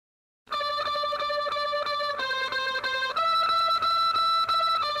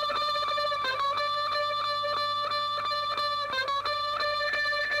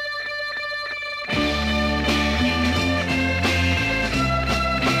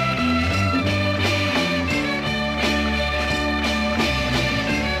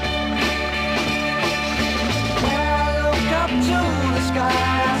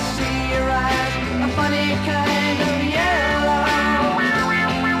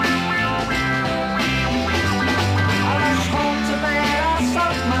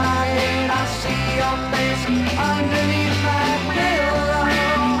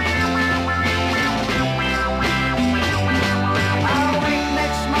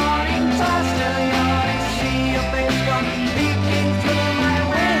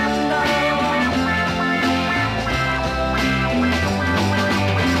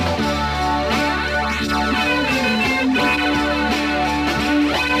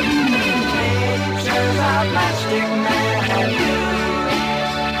of Matchstick Men and you.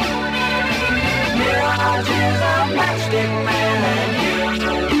 Mirages of Matchstick Men and you.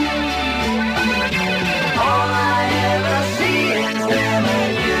 All I ever see is them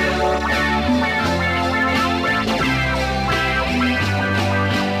and you.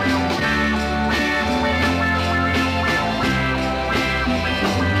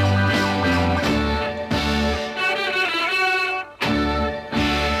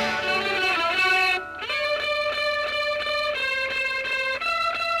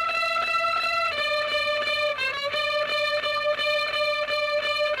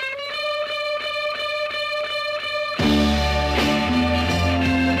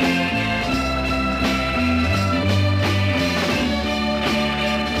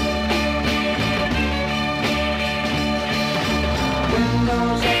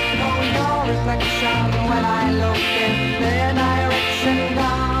 Windows echo your reflection when I look in their direction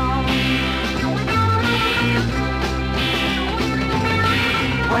down.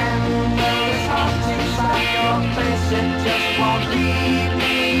 When those hearts inside your face, it just won't leave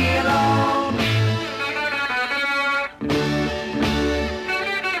me alone.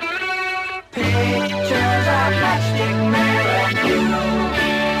 Pictures of Matchstick Men and you.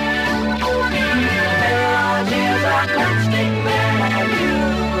 Mirages of Matchstick Men and you.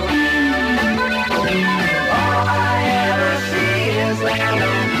 All I ever see is them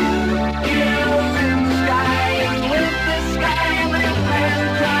and you.